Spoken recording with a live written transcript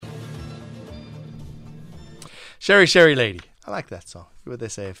Sherry Sherry Lady. I like that song with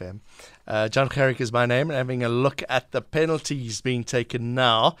SAFM. John Carrick is my name, and having a look at the penalties being taken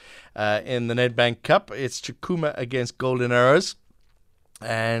now in the Nedbank Cup. It's Chukuma against Golden Arrows,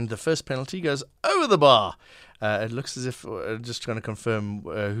 and the first penalty goes over the bar. It looks as if, just trying to confirm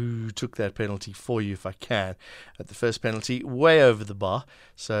who took that penalty for you if I can. At the first penalty, way over the bar,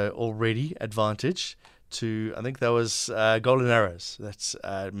 so already advantage to, I think that was Golden Arrows that's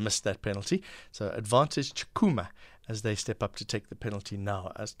missed that penalty. So advantage Chukuma as they step up to take the penalty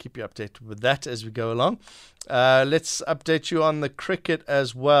now. I'll keep you updated with that as we go along. Let's update you on the cricket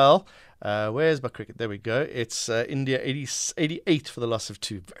as well. Where's my cricket? There we go. It's India 88 for the loss of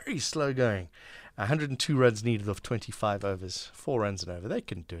 2. Very slow going. 102 runs needed off 25 overs. 4 runs and over. They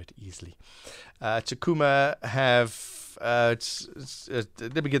can do it easily. Chukuma have...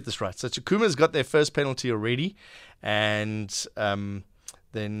 let me get this right. So Chukuma's got their first penalty already. And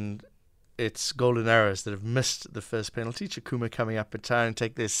then it's Golden Arrows that have missed the first penalty. Chukuma coming up in time and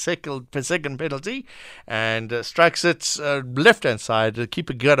take their second penalty. And strikes it left-hand side. The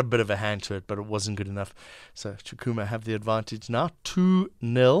keeper got a bit of a hand to it, but it wasn't good enough. So Chukuma have the advantage now.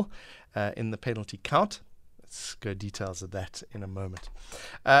 2-0. In the penalty count. Let's go details of that in a moment.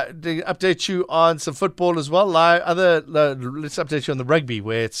 To update you on some football as well. Let's update you on the rugby,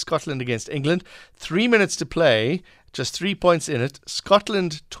 where it's Scotland against England. 3 minutes to play, just 3 points in it.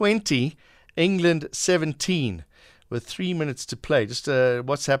 Scotland 20, England 17. With 3 minutes to play. Just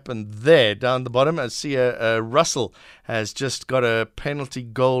what's happened there down the bottom. I see Russell has just got a penalty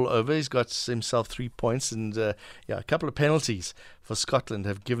goal over. He's got himself 3 points. And a couple of penalties for Scotland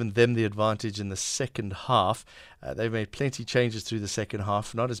have given them the advantage in the second half. They've made plenty changes through the second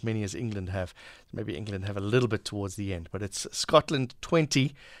half. Not as many as England have. Maybe England have a little bit towards the end. But it's Scotland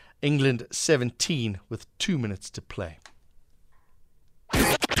 20, England 17 with 2 minutes to play.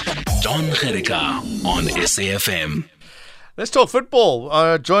 Don Gerika on SAFM. Let's talk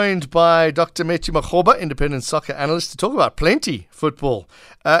football. Joined by Dr Metji Makgoba, independent soccer analyst, to talk about plenty football.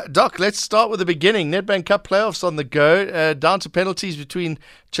 Doc, let's start with the beginning. Nedbank Cup playoffs on the go. Down to penalties between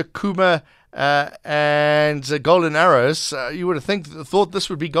Chukuma and Golden Arrows. You would have thought this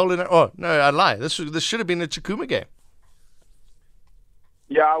would be Golden Arrows. Oh, no, I lie. This should have been a Chukuma game.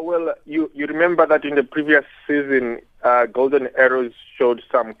 Yeah, well, you remember that in the previous season, Golden Arrows showed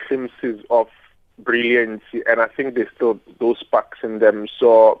some glimpses of brilliancy, and I think there's still those sparks in them.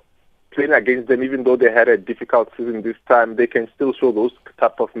 So playing against them, even though they had a difficult season this time, they can still show those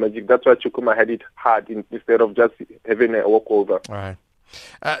type of magic. That's why Chukuma had it hard instead of just having a walkover. All right.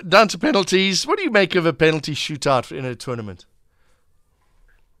 Down to penalties. What do you make of a penalty shootout in a tournament?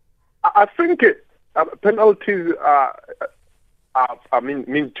 I think penalties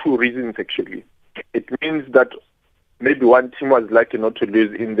mean two reasons, actually. It means that maybe one team was lucky not to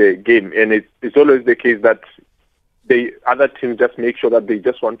lose in the game, and it's always the case that the other teams just make sure that they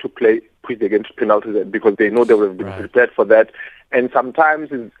just want to push against penalties because they know they will have been prepared for that. And sometimes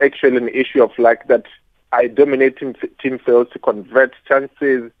it's actually an issue of luck that a dominating team fails to convert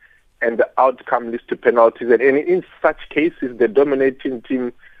chances, and the outcome leads to penalties. And in such cases, the dominating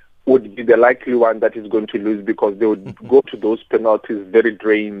team would be the likely one that is going to lose because they would go to those penalties very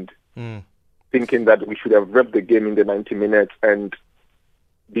drained, thinking that we should have wrapped the game in the 90 minutes, and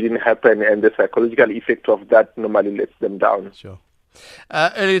didn't happen, and the psychological effect of that normally lets them down. Sure.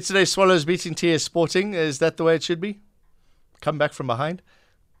 Earlier today, Swallows beating TS Sporting. Is that the way it should be? Come back from behind?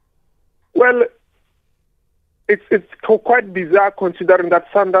 Well, it's quite bizarre considering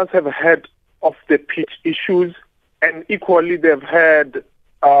that Sundowns have had off-the-pitch issues, and equally they've had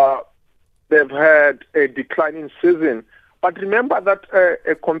a declining season. But remember that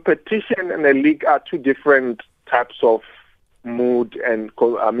a competition and a league are two different types of mood and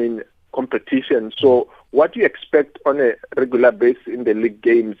competition. So what you expect on a regular basis in the league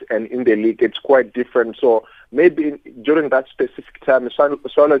games and in the league, it's quite different. So maybe during that specific time,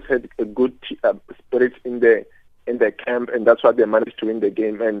 Swallows had a good spirit in the camp, and that's why they managed to win the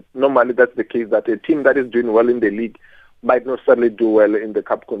game. And normally that's the case, that a team that is doing well in the league might not necessarily do well in the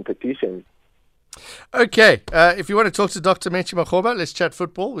cup competition. Okay, if you want to talk to Dr. Metji Makgoba, let's chat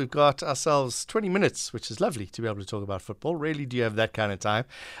football. We've got ourselves 20 minutes, which is lovely to be able to talk about football. Rarely do you have that kind of time.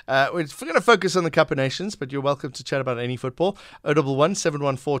 We're going to focus on the Cup of Nations, but you're welcome to chat about any football. 011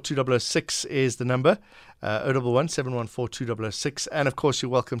 714 2006 is the number. 011 714 2006. And of course,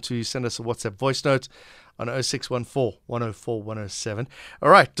 you're welcome to send us a WhatsApp voice note on 0614 104 107. All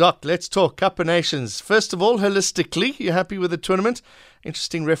right, Doc, let's talk Cup of Nations. First of all, holistically, you happy with the tournament?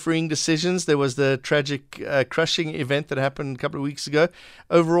 Interesting refereeing decisions. There was the tragic crushing event that happened a couple of weeks ago.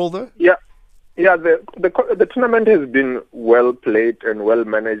 Overall, though? Yeah. The tournament has been well played and well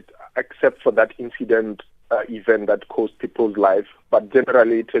managed, except for that incident event that cost people's life. But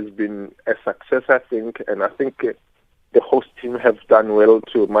generally, it has been a success, I think, and I think the host team have done well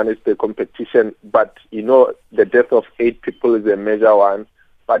to manage the competition. But, the death of 8 people is a major one.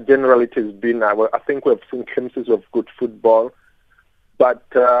 But generally, it has been, I think we've seen glimpses of good football. But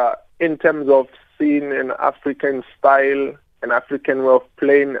in terms of seeing an African style, an African way of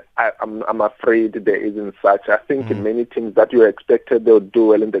playing, I'm afraid there isn't such. I think in many teams that you expected they would do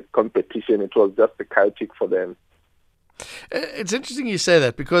well in the competition, it was just chaotic for them. It's interesting you say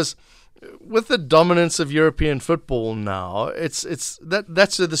that, because with the dominance of European football now, that's where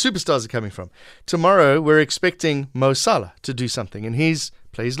the superstars are coming from. Tomorrow we're expecting Mo Salah to do something, and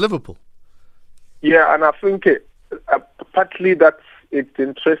plays Liverpool. Yeah, and I think partly it's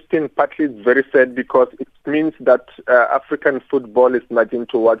interesting, partly it's very sad, because it means that African football is nudging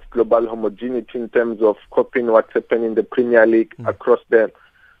towards global homogeneity in terms of copying what's happening in the Premier League across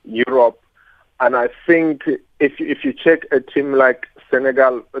Europe. And I think if you check a team like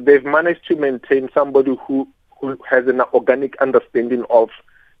Senegal, they've managed to maintain somebody who has an organic understanding of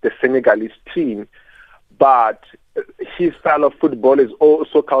the Senegalese team. But his style of football is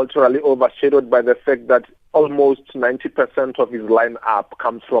also culturally overshadowed by the fact that almost 90% of his lineup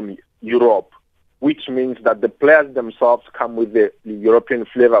comes from Europe, which means that the players themselves come with the European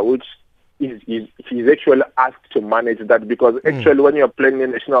flavor, which he's actually asked to manage that, because actually when you're playing a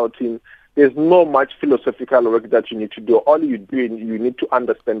national team, there's no much philosophical work that you need to do. All you do, you need to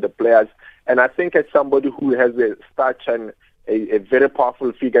understand the players. And I think as somebody who has a stature and a very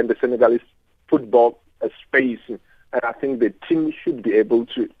powerful figure in the Senegalese football space, and I think the team should be able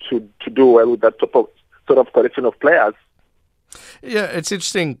to do well with that sort of collection of players. Yeah, it's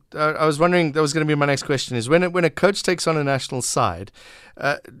interesting. I was wondering, that was going to be my next question, is when a coach takes on a national side,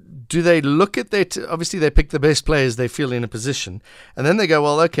 do they look at obviously they pick the best players they feel in a position, and then they go,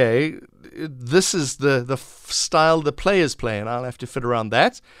 well, okay, this is the style the players play, and I'll have to fit around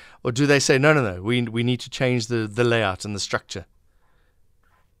that? Or do they say, no, we need to change the layout and the structure?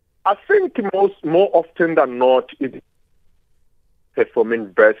 I think more often than not, it's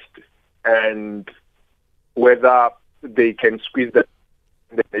performing best, and whether they can squeeze the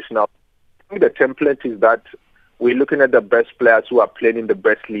national. I think the template is that we're looking at the best players who are playing in the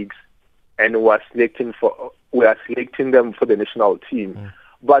best leagues, and we are selecting them for the national team.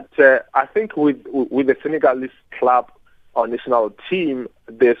 But I think with the Senegalese club or national team,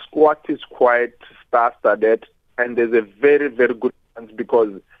 the squad is quite star-studded, and there's a very, very good chance,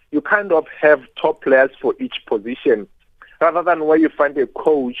 because you kind of have top players for each position, rather than where you find a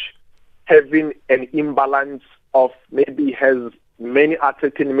coach having an imbalance of maybe has many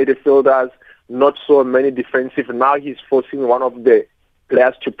attacking midfielders, not so many defensive. Now he's forcing one of the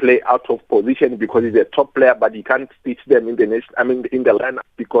players to play out of position because he's a top player, but he can't stitch them in the lineup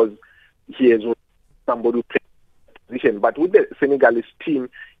because he has somebody who plays position. But with the Senegalese team,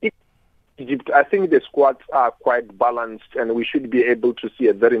 Egypt, I think the squads are quite balanced, and we should be able to see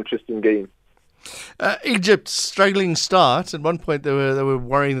a very interesting game. Egypt's struggling start. At one point, they were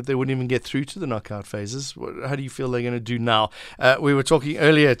worrying that they wouldn't even get through to the knockout phases. How do you feel they're going to do now? We were talking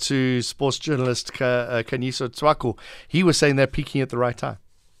earlier to sports journalist Kanyiso Tswaku. He was saying they're peaking at the right time.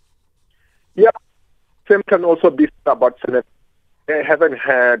 Yeah, same can also be said about Senegal. They haven't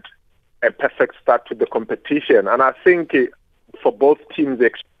had a perfect start to the competition, and I think for both teams,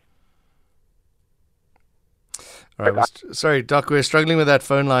 all right, sorry, Doc, we're struggling with that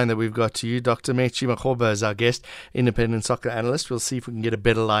phone line that we've got to you. Dr Metji Makgoba is our guest, independent soccer analyst. We'll see if we can get a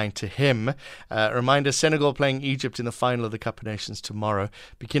better line to him. Reminder, Senegal playing Egypt in the final of the Cup of Nations tomorrow.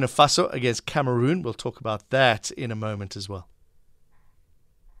 Burkina Faso against Cameroon. We'll talk about that in a moment as well.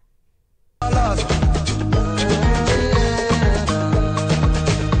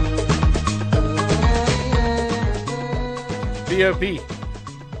 BOP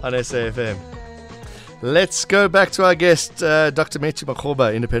on SAFM. Let's go back to our guest, Dr Metji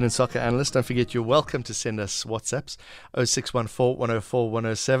Makgoba, independent soccer analyst. Don't forget, you're welcome to send us WhatsApps, 0614 104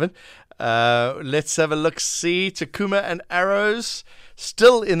 107. Let's have a look-see. Takuma and Arrows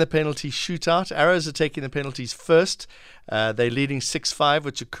still in the penalty shootout. Arrows are taking the penalties first. They're leading 6-5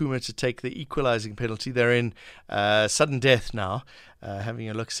 with Takuma to take the equalizing penalty. They're in sudden death now. Having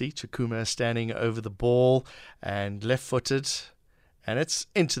a look-see. Takuma standing over the ball and left-footed. And it's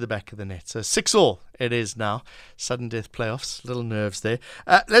into the back of the net. So 6-6 it is now. Sudden death playoffs. Little nerves there.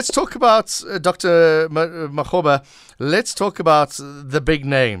 Let's talk about Dr. Makgoba. Let's talk about the big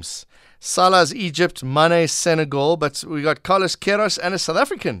names. Salah's Egypt, Mané Senegal, but we got Carlos Queiroz and a South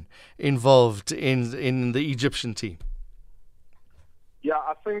African involved in the Egyptian team. Yeah,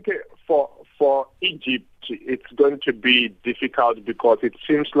 I think for for Egypt, it's going to be difficult because it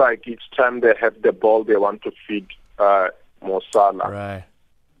seems like each time they have the ball, they want to feed Mo Salah. Right.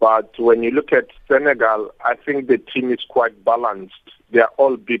 But when you look at Senegal, I think the team is quite balanced. They are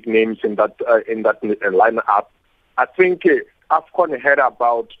all big names in that lineup. I think AFCON had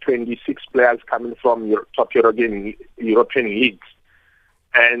about 26 players coming from top European leagues,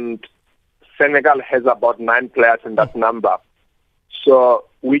 and Senegal has about 9 players in that number. So,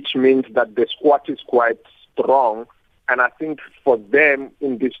 which means that the squad is quite strong, and I think for them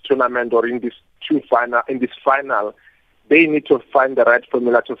in this tournament or in this final, they need to find the right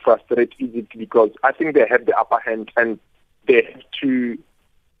formula to frustrate Egypt, because I think they have the upper hand and they have to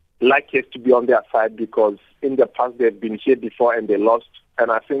has to be on their side, because in the past they've been here before and they lost. And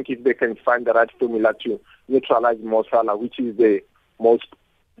I think if they can find the right formula to neutralize Mo Salah, which is the most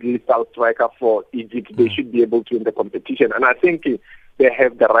lethal striker for Egypt, they should be able to win the competition. And I think they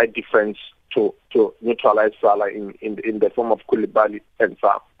have the right defense to neutralize Salah in the form of Koulibaly and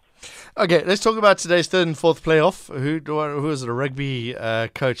Salah. Okay, let's talk about today's third and fourth playoff. Who was it, a rugby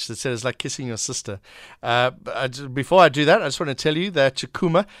coach that said it's like kissing your sister? Before I do that, I just want to tell you that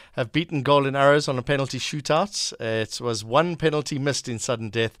Chukuma have beaten Golden Arrows on a penalty shootout. It was one penalty missed in sudden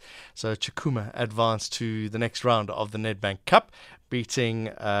death, so Chukuma advanced to the next round of the Nedbank Cup, beating,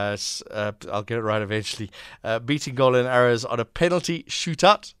 I'll get it right eventually, beating Golden Arrows on a penalty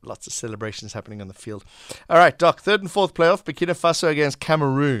shootout. Lots of celebrations happening on the field. All right, Doc, third and fourth playoff, Burkina Faso against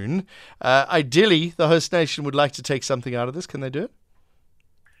Cameroon. Ideally, the host nation would like to take something out of this. Can they do it?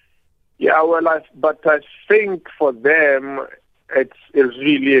 Yeah, well, but I think for them, it's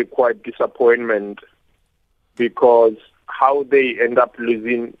really a quite disappointment, because how they end up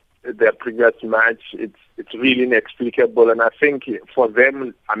losing their previous match, it's really inexplicable. And I think for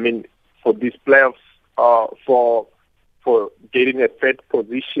them, I mean, for these playoffs, for getting a third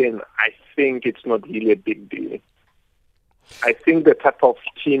position, I think it's not really a big deal. I think the type of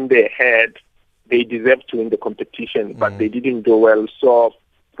team they had, they deserve to win the competition, but they didn't do well. So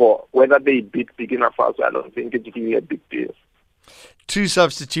for whether they beat Burkina Faso, I don't think it's really a big deal. 2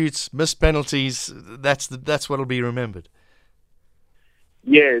 substitutes, missed penalties. That's what'll be remembered.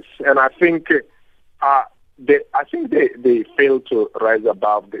 Yes, and I think they failed to rise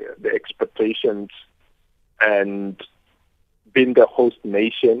above the expectations, and being the host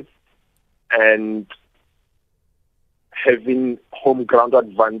nation and having home ground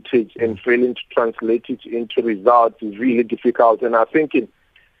advantage and failing to translate it into results is really difficult. And I think in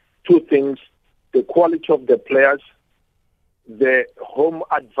 2 things: the quality of the players, the home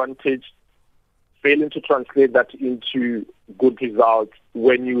advantage, failing to translate that into good results.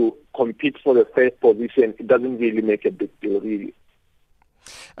 When you compete for the third position, it doesn't really make a big deal, really.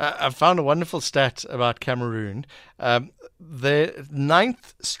 I found a wonderful stat about Cameroon. Their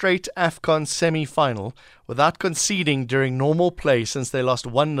 9th straight AFCON semi-final without conceding during normal play since they lost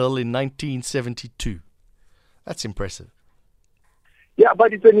 1-0 in 1972. That's impressive. Yeah,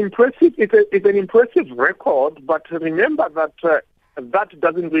 but it's an impressive record. But remember that that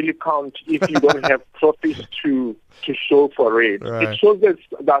doesn't really count if you don't have trophies to show for it. Right. It shows that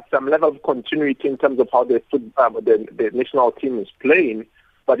there's some level of continuity in terms of how the national team is playing.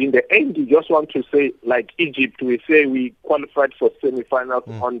 But in the end, you just want to say, like Egypt, we say we qualified for semi-finals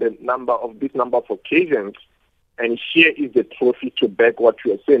on this number of occasions, and here is the trophy to back what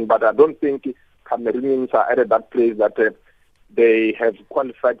you are saying. But I don't think Cameroonians are at that place that they have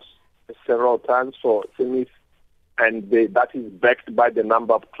qualified several times for semis, and that is backed by the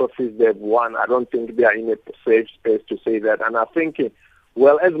number of trophies they've won. I don't think they are in a safe space to say that. And I think,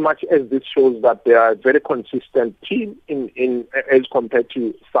 well, as much as this shows that they are a very consistent team in as compared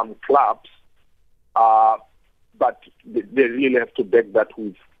to some clubs, but they really have to back that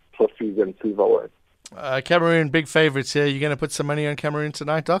with trophies and silverware. Cameroon, big favourites here. You going to put some money on Cameroon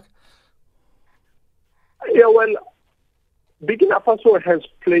tonight, Doc? Yeah, well, Burkina Faso has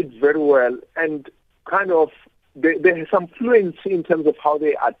played very well, and kind of they have some fluency in terms of how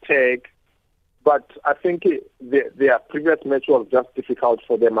they attack, but I think their previous match was just difficult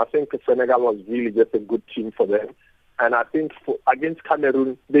for them. I think Senegal was really just a good team for them, and I think against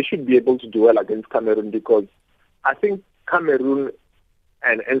Cameroon, they should be able to do well against Cameroon, because I think Cameroon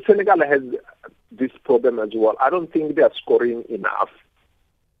and Senegal has this problem as well. I don't think they are scoring enough,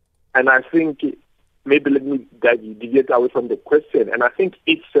 and I think maybe let me deviate away from the question. And I think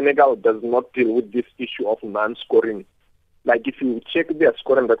if Senegal does not deal with this issue of non-scoring, like if you check their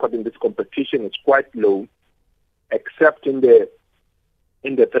scoring record in this competition, it's quite low, except in the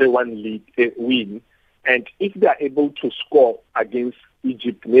 3-1 lead win. And if they are able to score against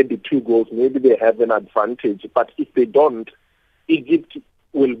Egypt, maybe 2 goals, maybe they have an advantage. But if they don't, Egypt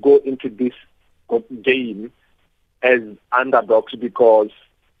will go into this game as underdogs because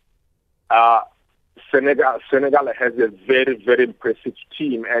Senegal has a very, very impressive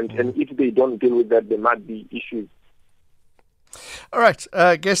team, and if they don't deal with that, there might be issues. All right,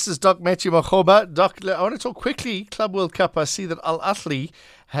 guest is Dr Metji Makgoba. Doc, I want to talk quickly Club World Cup. I see that Al Ahly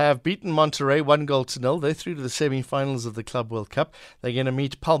have beaten Monterrey 1-0. They're through to the semi-finals of the Club World Cup. They're going to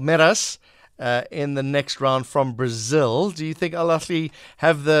meet Palmeiras in the next round from Brazil. Do you think Al Ahly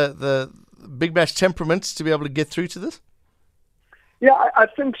have the big match temperament to be able to get through to this? Yeah, I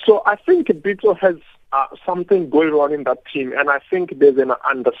think so. I think Bito has something going on in that team, and I think there's an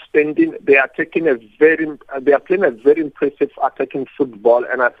understanding. They are playing a very impressive attacking football,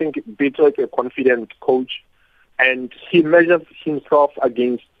 and I think Bito is a confident coach, and he measures himself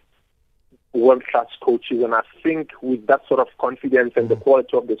against world-class coaches. And I think with that sort of confidence and the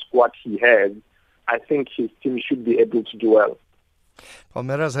quality of the squad he has, I think his team should be able to do well.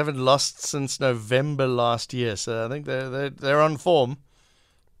 Palmeiras haven't lost since November last year, so I think they're on form.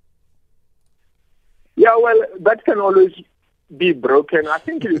 Yeah, well, that can always be broken. I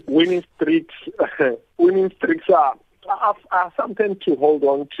think winning streaks are something to hold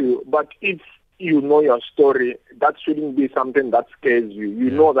on to. But if you know your story, that shouldn't be something that scares you. You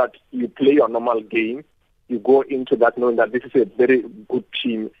know that you play your normal game. You go into that knowing that this is a very good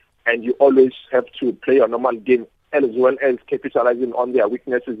team, and you always have to play your normal game as well as capitalizing on their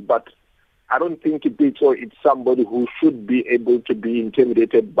weaknesses. But I don't think it's somebody who should be able to be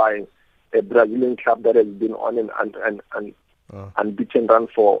intimidated by a Brazilian club that has been on an unbeaten run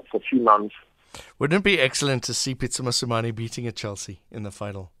for a few months. Wouldn't it be excellent to see Mané beating a Chelsea in the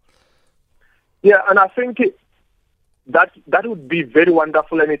final? Yeah, and I think that would be very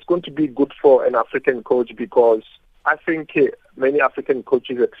wonderful, and it's going to be good for an African coach, because I think many African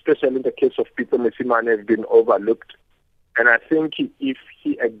coaches, especially in the case of Mané, have been overlooked. And I think if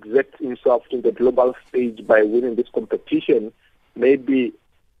he exerts himself in the global stage by winning this competition, maybe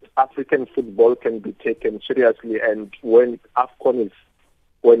African football can be taken seriously. And when AFCON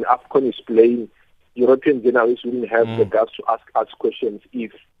is playing, European journalists wouldn't have the guts to ask us questions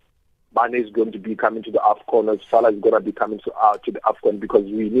if Mané is going to be coming to the AFCON, or Salah is going to be coming to the AFCON, because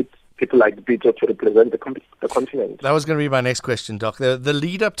we need people like Bito to represent the continent. That was going to be my next question, Doc. The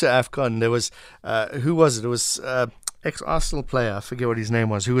lead up to AFCON, there was, who was it? It was ex-Arsenal player, I forget what his name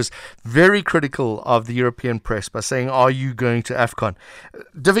was, who was very critical of the European press by saying, are you going to AFCON?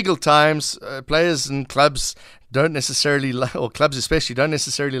 Difficult times, players and clubs don't necessarily, or clubs especially, don't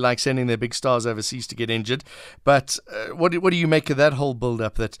necessarily like sending their big stars overseas to get injured. But what do you make of that whole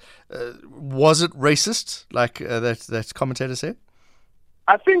build-up? That was it racist, like that commentator said?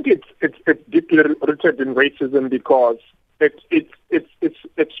 I think it's deeply rooted in racism, because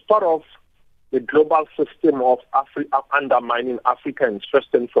it's part of the global system of undermining Africans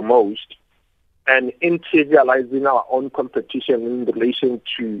first and foremost, and in trivializing our own competition in relation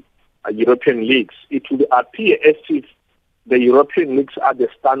to European leagues. It will appear as if the European leagues are the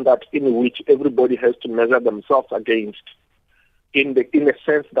standard in which everybody has to measure themselves against. In the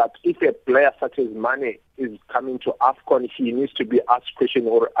sense that if a player such as Mané is coming to AFCON, he needs to be asked question,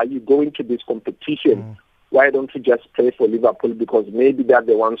 or are you going to this competition? Why don't you just play for Liverpool, because maybe they're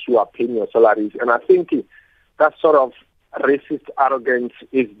the ones who are paying your salaries? And I think that sort of racist arrogance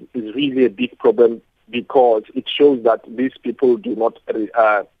is really a big problem, because it shows that these people do not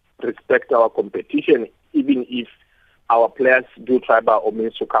respect our competition, even if our players do try by all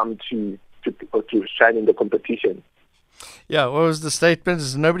means to come to shine in the competition. Yeah, what was the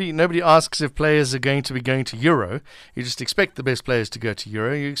statement? Nobody asks if players are going to be going to Euro. You just expect the best players to go to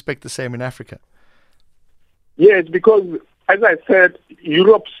Euro. You expect the same in Africa. Yes, because as I said,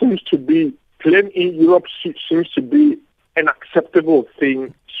 Europe seems to be playing in Europe seems to be an acceptable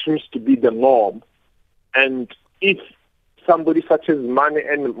thing, seems to be the norm. And if somebody such as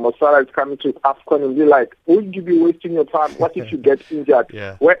Mané and Salah is coming to AFCON and be like, would you be wasting your time? What if you get injured?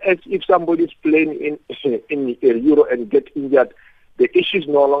 Yeah. Whereas if somebody is playing in Euro and get injured, the issue is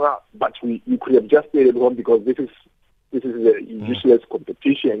no longer, but you could have just stayed at home because this is a useless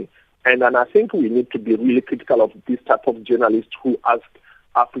competition. And I think we need to be really critical of this type of journalists who ask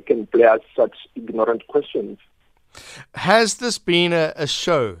African players such ignorant questions. Has this been a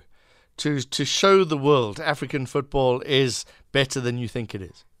show to show the world African football is better than you think it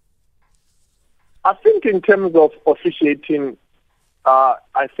is? I think in terms of officiating,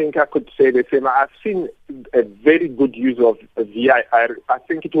 I think I could say the same. I've seen a very good use of VAR. I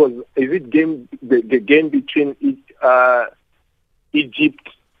think it was, the game between Egypt?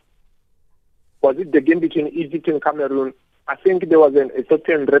 Was it the game between Egypt and Cameroon? I think there was an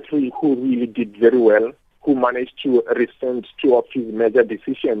Ethiopian referee who really did very well, who managed to rescind two of his major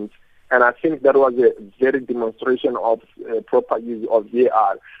decisions. And I think that was a very demonstration of proper use of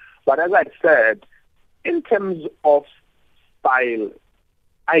VAR. But as I said, in terms of style,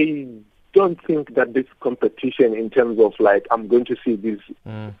 I don't think that this competition, in terms of like, I'm going to see this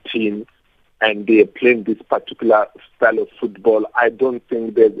team and they're playing this particular style of football, I don't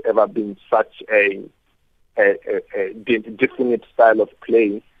think there's ever been such a definite style of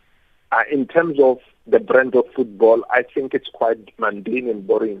play. In terms of the brand of football, I think it's quite mundane and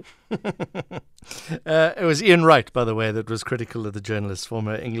boring. It was Ian Wright, by the way, that was critical of the journalist,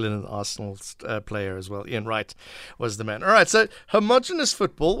 former England and Arsenal player as well. Ian Wright was the man. All right, so homogenous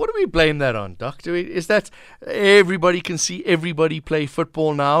football, what do we blame that on, Doc? Is that everybody can see everybody play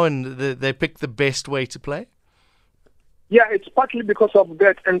football now and they pick the best way to play? Yeah, it's partly because of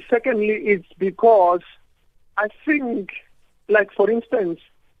that. And secondly, it's because I think, like, for instance,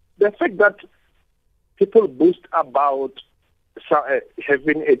 the fact that people boast about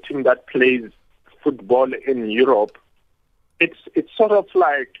having a team that plays football in Europe, it's sort of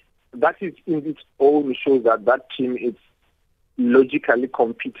like that is in its own shows that team is logically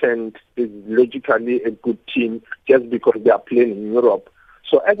competent, is logically a good team just because they are playing in Europe.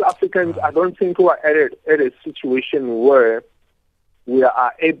 So as Africans, I don't think we are at a situation where we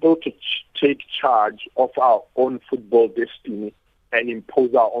are able to take charge of our own football destiny and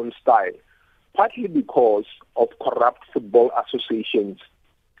impose our own style, partly because of corrupt football associations.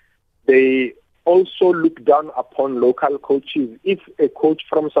 They also look down upon local coaches. If a coach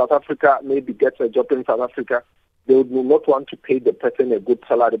from South Africa maybe gets a job in South Africa, they would not want to pay the person a good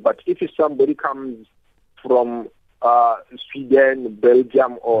salary. But if somebody comes from Sweden,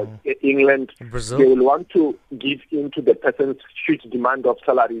 Belgium, or England, Brazil, they will want to give in to the person's huge demand of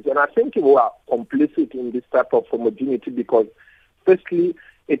salaries. And I think we are complicit in this type of homogeneity because, firstly,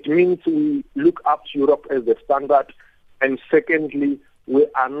 it means we look up to Europe as the standard, and secondly, we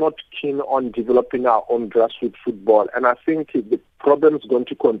are not keen on developing our own grassroots football. And I think the problem is going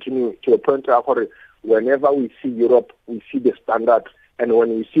to continue to a point where whenever we see Europe, we see the standard, and when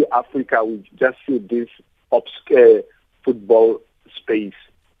we see Africa, we just see this obscure football space.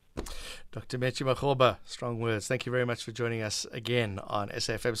 Dr Metji Makgoba, strong words. Thank you very much for joining us again on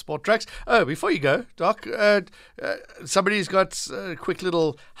SAFM Sport Tracks. Oh, before you go, Doc, somebody's got a quick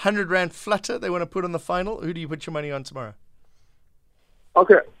little 100 Rand flutter they want to put on the final. Who do you put your money on tomorrow?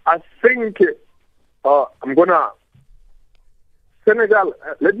 Okay, I think I'm gonna Senegal.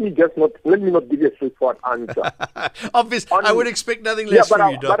 Let me not give you a straightforward answer. Obvious. I would expect nothing less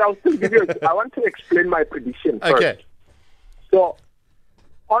from you, Doc. But I'll still give you. I want to explain my prediction first. Okay. So,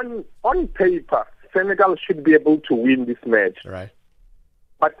 on paper, Senegal should be able to win this match. Right.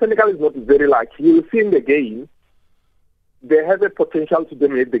 But Senegal is not very lucky. You will see in the game, they have a potential to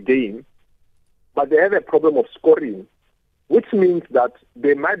dominate the game, but they have a problem of scoring, which means that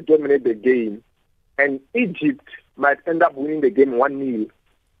they might dominate the game, and Egypt might end up winning the game 1-0.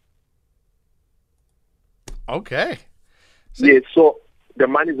 Okay. Yes, so the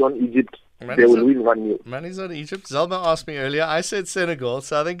money is on Egypt. They will win 1-0. Money's on Egypt. Zelma asked me earlier. I said Senegal,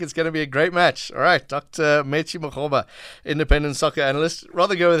 so I think it's going to be a great match. All right, Dr Metji Makgoba, independent soccer analyst.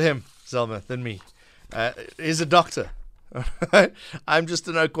 Rather go with him, Zelma, than me. He's a doctor. I'm just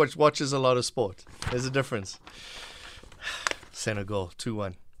an oak watch, watches a lot of sport. There's a difference. Senegal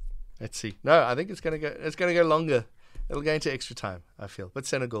 2-1. Let's see. No, I think it's going to go longer. It'll go into extra time, I feel. But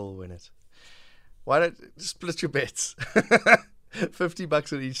Senegal will win it. Why don't split your bets?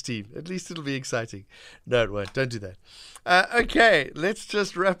 $50 on each team. At least it'll be exciting. No, it won't. Don't do that. Okay, let's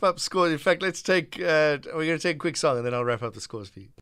just wrap up scores. In fact, we're going to take a quick song and then I'll wrap up the scores for you.